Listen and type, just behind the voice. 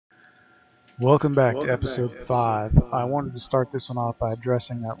Welcome back to episode 5. I wanted to start this one off by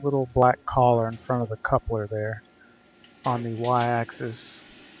addressing that little black collar in front of the coupler there on the y-axis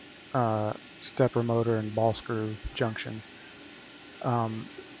stepper motor and ball screw junction.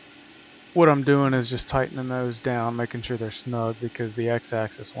 What I'm doing is just tightening those down, making sure they're snug because the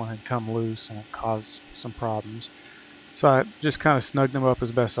x-axis one had come loose and it caused some problems. So I just kind of snugged them up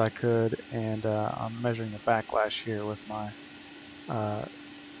as best I could, and I'm measuring the backlash here with my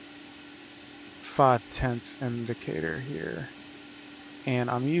 5/10 indicator here, and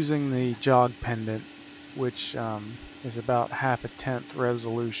I'm using the jog pendant, which is about 1/2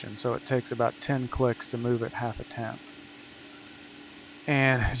 resolution, so it takes about 10 clicks to move it 1/2.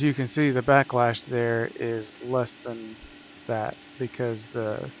 And as you can see, the backlash there is less than that because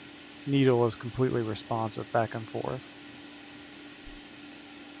the needle is completely responsive back and forth.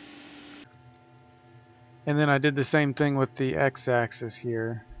 And then I did the same thing with the x-axis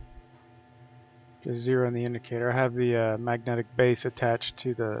here. Just zeroing the indicator. I have the magnetic base attached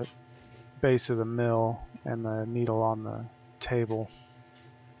to the base of the mill and the needle on the table.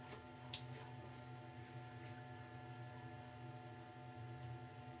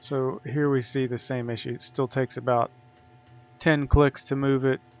 So here we see the same issue. It still takes about 10 clicks to move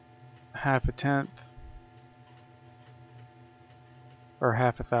it 1/2, or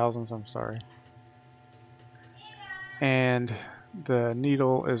 1/1000, I'm sorry. And the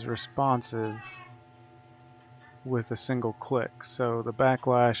needle is responsive with a single click, so the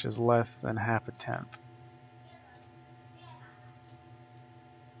backlash is less than 1/10.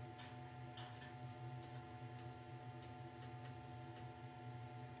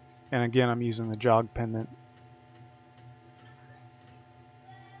 And again, I'm using the jog pendant.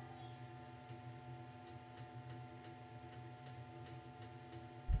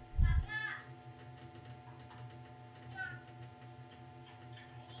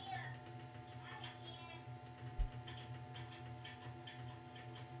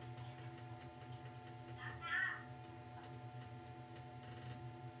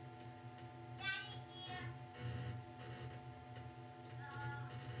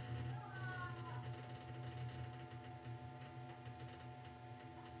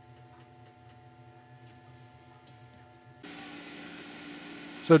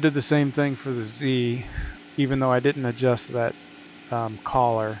 So did the same thing for the Z, even though I didn't adjust that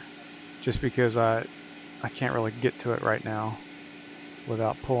collar, just because I can't really get to it right now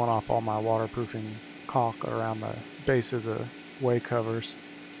without pulling off all my waterproofing caulk around the base of the way covers.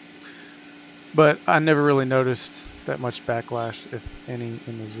 But I never really noticed that much backlash, if any,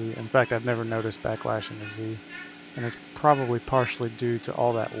 in the Z. In fact, I've never noticed backlash in the Z, and it's probably partially due to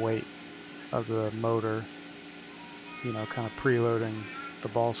all that weight of the motor, you know, kind of preloading the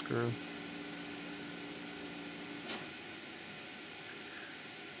ball screw.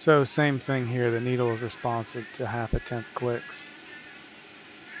 So same thing here, the needle is responsive to 1/10 clicks.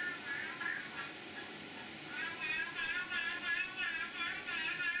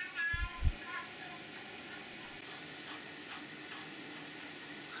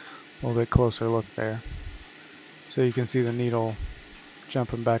 A little bit closer look there. So you can see the needle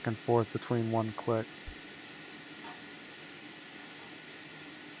jumping back and forth between one click.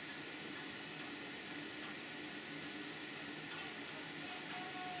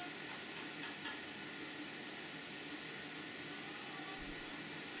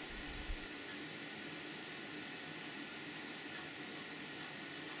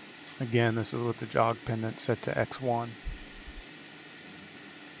 Again, this is with the jog pendant set to X1.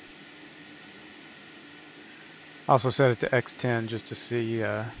 I also set it to X10 just to see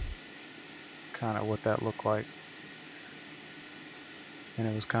kind of what that looked like. And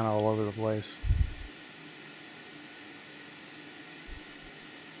it was kind of all over the place.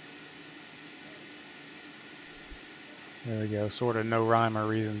 There we go, sort of no rhyme or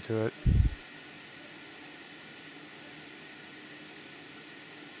reason to it.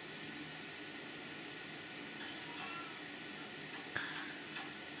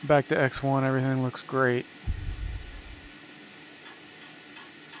 Back to X1, everything looks great.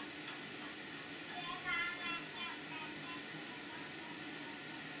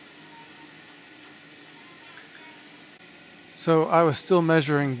 So I was still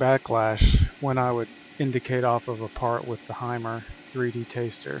measuring backlash when I would indicate off of a part with the Heimer 3D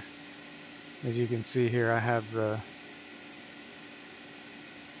taster. As you can see here, I have the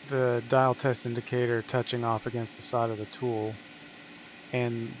dial test indicator touching off against the side of the tool,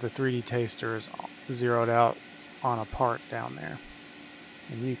 and the 3D taster is zeroed out on a part down there.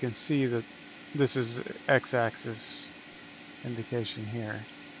 And you can see that this is x-axis indication here.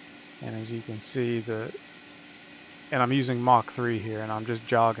 And as you can see, and I'm using Mach 3 here, and I'm just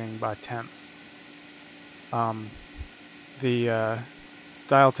jogging by tenths. The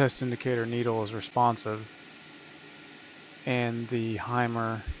dial test indicator needle is responsive, and the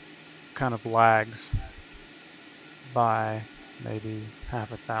Heimer kind of lags by maybe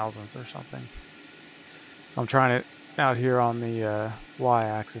half a thousandth or something. I'm trying it out here on the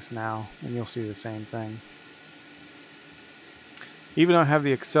y-axis now, and you'll see the same thing. Even though I have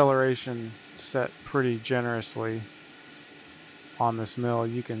the acceleration set pretty generously on this mill,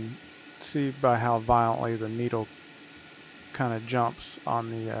 you can see by how violently the needle kind of jumps on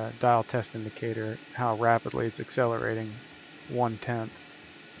the dial test indicator, how rapidly it's accelerating 1/10.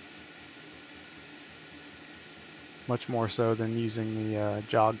 Much more so than using the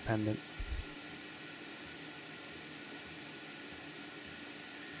jog pendant.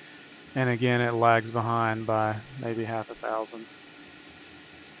 And again, it lags behind by maybe half a thousandth.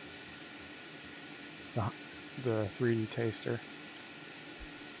 The 3D taster.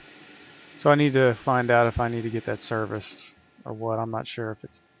 So I need to find out if I need to get that serviced or what. I'm not sure if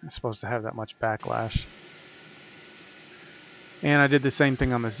it's supposed to have that much backlash. And I did the same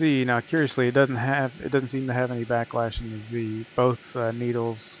thing on the Z. Now, curiously, it doesn't seem to have any backlash in the Z. Both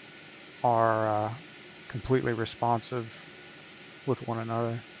needles are completely responsive with one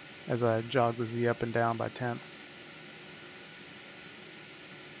another as I jog the Z up and down by tenths.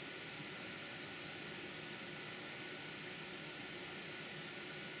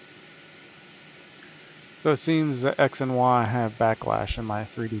 So it seems that X and Y have backlash in my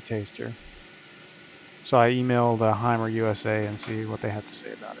 3D taster. So I emailed Heimer USA and see what they have to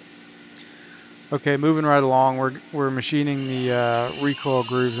say about it. Okay, moving right along, we're machining the recoil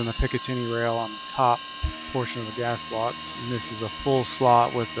grooves in the Picatinny rail on the top portion of the gas block. And this is a full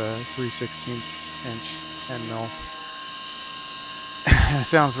slot with a 3/16 inch end mill. It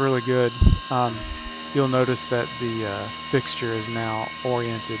sounds really good. You'll notice that the fixture is now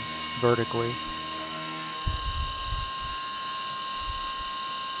oriented vertically.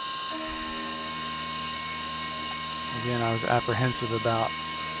 Again, I was apprehensive about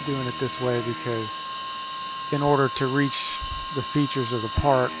doing it this way because in order to reach the features of the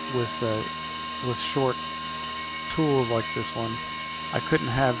part with short tools like this one, I couldn't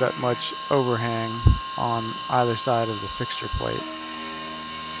have that much overhang on either side of the fixture plate.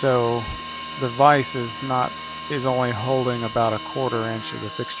 So the vise is only holding about 1/4 inch of the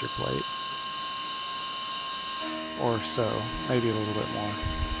fixture plate, or so, maybe a little bit more.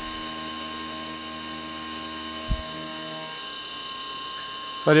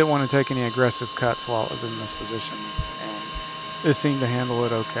 But I didn't want to take any aggressive cuts while it was in this position, and it seemed to handle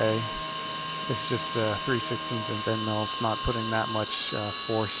it okay. It's just a 3/16 inch end mill. It's not putting that much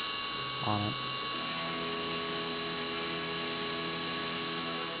force on it.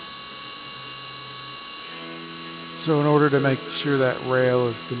 So in order to make sure that rail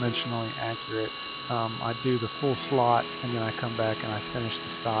is dimensionally accurate, I do the full slot and then I come back and I finish the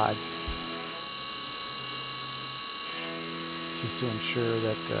sides, just to ensure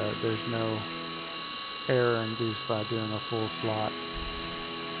that there's no error induced by doing a full slot.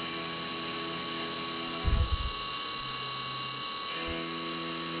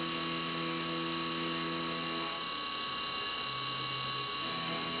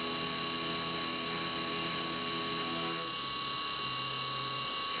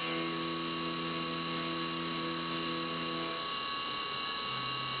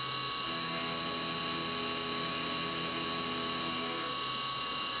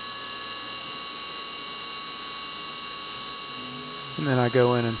 And then I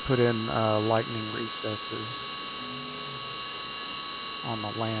go in and put in lightning recesses on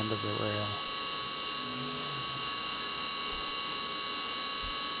the land of the rail.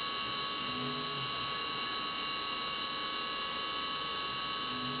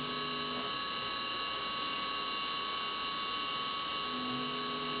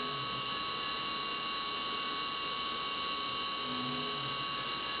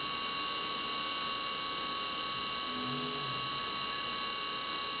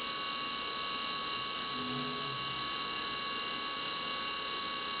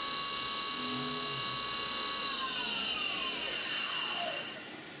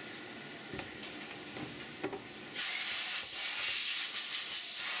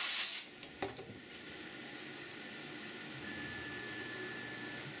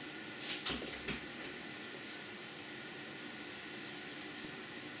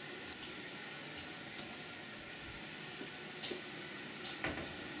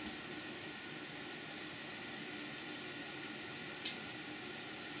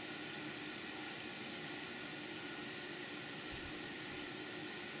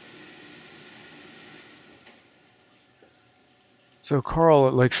 So Carl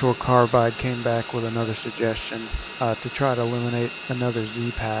at Lakeshore Carbide came back with another suggestion to try to eliminate another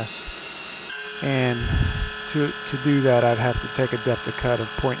Z-pass. And to do that, I'd have to take a depth of cut of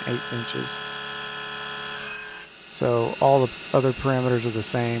 0.8 inches. So all the other parameters are the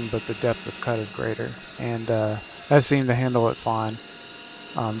same, but the depth of cut is greater. And that seemed to handle it fine.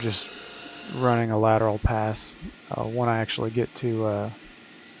 Just running a lateral pass. When I actually get to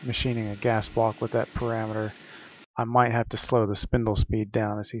machining a gas block with that parameter, I might have to slow the spindle speed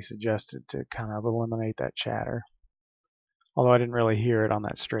down, as he suggested, to kind of eliminate that chatter. Although I didn't really hear it on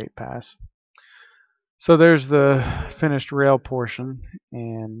that straight pass. So there's the finished rail portion,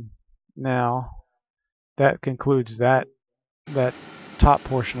 and now that concludes that top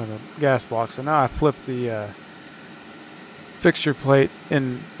portion of the gas block. So now I flip the fixture plate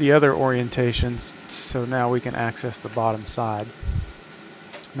in the other orientations, so now we can access the bottom side.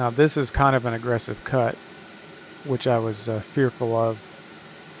 Now this is kind of an aggressive cut, which I was fearful of,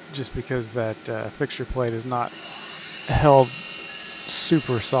 just because that fixture plate is not held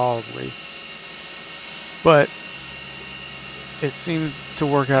super solidly. But it seemed to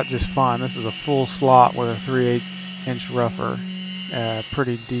work out just fine. This is a full slot with a 3/8 inch rougher,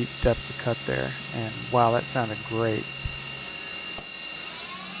 pretty deep depth of cut there, and wow, that sounded great.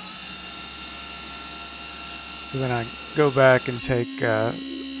 So then I go back and take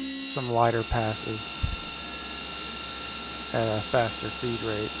some lighter passes at a faster feed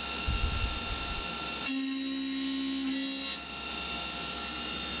rate.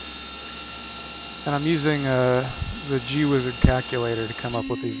 And I'm using the G-Wizard calculator to come up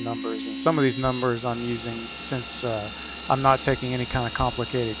with these numbers. And some of these numbers I'm using, since I'm not taking any kind of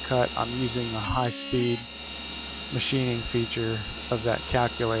complicated cut, I'm using the high-speed machining feature of that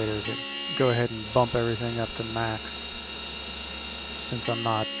calculator to go ahead and bump everything up to max. Since I'm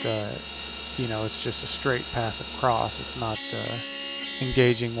not, you know, it's just a straight pass across. It's not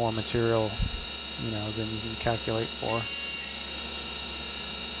engaging more material, you know, than you can calculate for.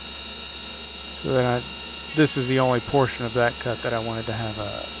 So then this is the only portion of that cut that I wanted to have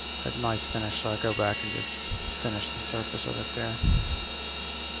a nice finish, so I go back and just finish the surface of it there.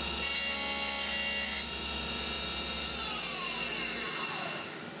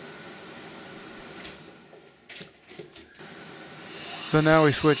 So now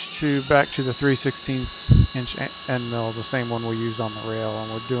we switch back to the 3/16 inch end mill, the same one we used on the rail,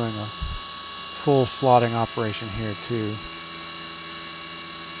 and we're doing a full slotting operation here too,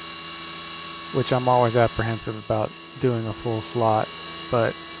 which I'm always apprehensive about doing a full slot,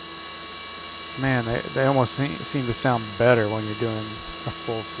 but man, they almost seem to sound better when you're doing a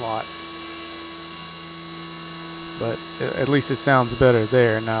full slot. But at least it sounds better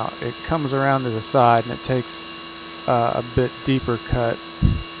there. Now it comes around to the side and it takes a bit deeper cut,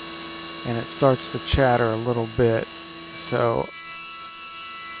 and it starts to chatter a little bit, so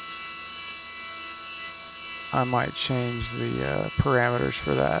I might change the parameters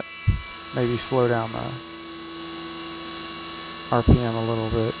for that. Maybe slow down the RPM a little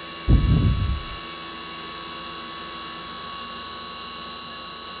bit.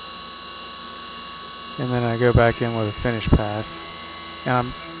 And then I go back in with a finish pass.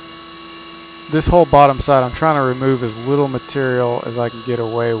 And this whole bottom side, I'm trying to remove as little material as I can get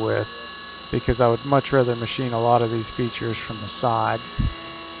away with, because I would much rather machine a lot of these features from the side.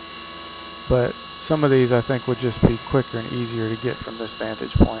 But some of these I think would just be quicker and easier to get from this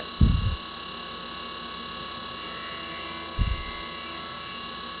vantage point.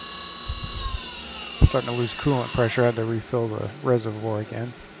 I'm starting to lose coolant pressure. I had to refill the reservoir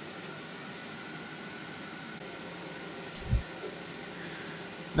again.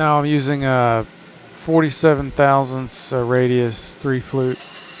 Now I'm using a 47 thousandths radius 3-flute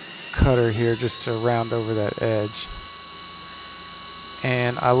cutter here just to round over that edge.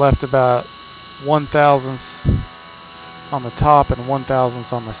 And I left about 1/1000th on the top and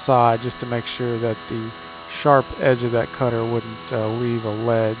 1/1000th on the side, just to make sure that the sharp edge of that cutter wouldn't leave a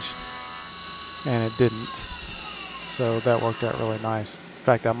ledge, and it didn't. So that worked out really nice. In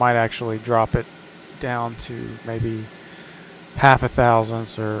fact, I might actually drop it down to maybe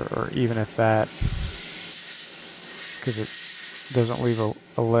 0.5 or even at that, because it doesn't leave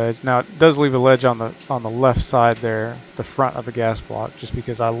a ledge. Now it does leave a ledge on the left side there, the front of the gas block, just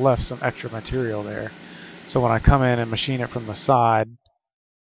because I left some extra material there. So when I come in and machine it from the side,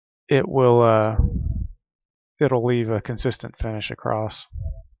 it will it'll leave a consistent finish across.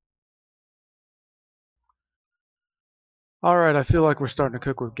 All right, I feel like we're starting to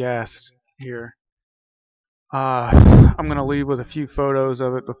cook with gas here. I'm going to leave with a few photos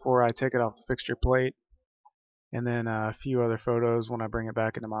of it before I take it off the fixture plate, and then a few other photos when I bring it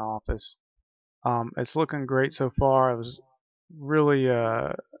back into my office. It's looking great so far. I was really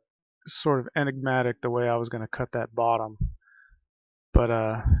sort of enigmatic the way I was going to cut that bottom. But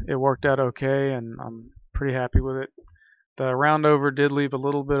it worked out okay, and I'm pretty happy with it. The round over did leave a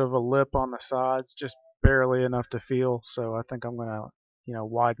little bit of a lip on the sides, just barely enough to feel, so I think I'm going to,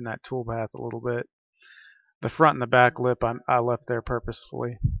 widen that tool path a little bit. The front and the back lip I left there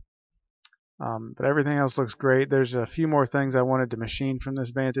purposefully. But everything else looks great. There's a few more things I wanted to machine from this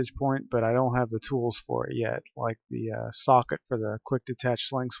vantage point, but I don't have the tools for it yet, like the socket for the quick detach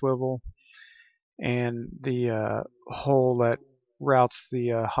sling swivel and the hole that routes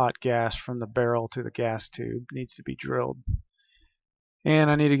the hot gas from the barrel to the gas tube needs to be drilled.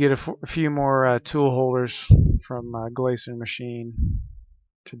 And I need to get a few more tool holders from Glacern Machine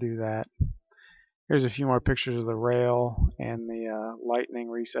to do that. Here's a few more pictures of the rail and the lightning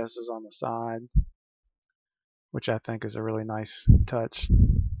recesses on the side, which I think is a really nice touch.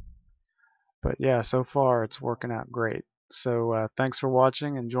 But yeah, so far it's working out great. So thanks for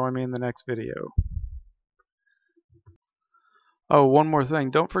watching, and join me in the next video. Oh, one more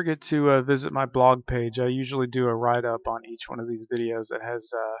thing. Don't forget to visit my blog page. I usually do a write-up on each one of these videos that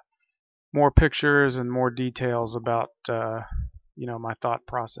has more pictures and more details about my thought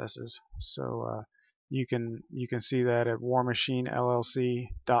processes. So you can see that at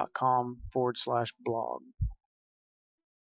warmachinellc.com/blog.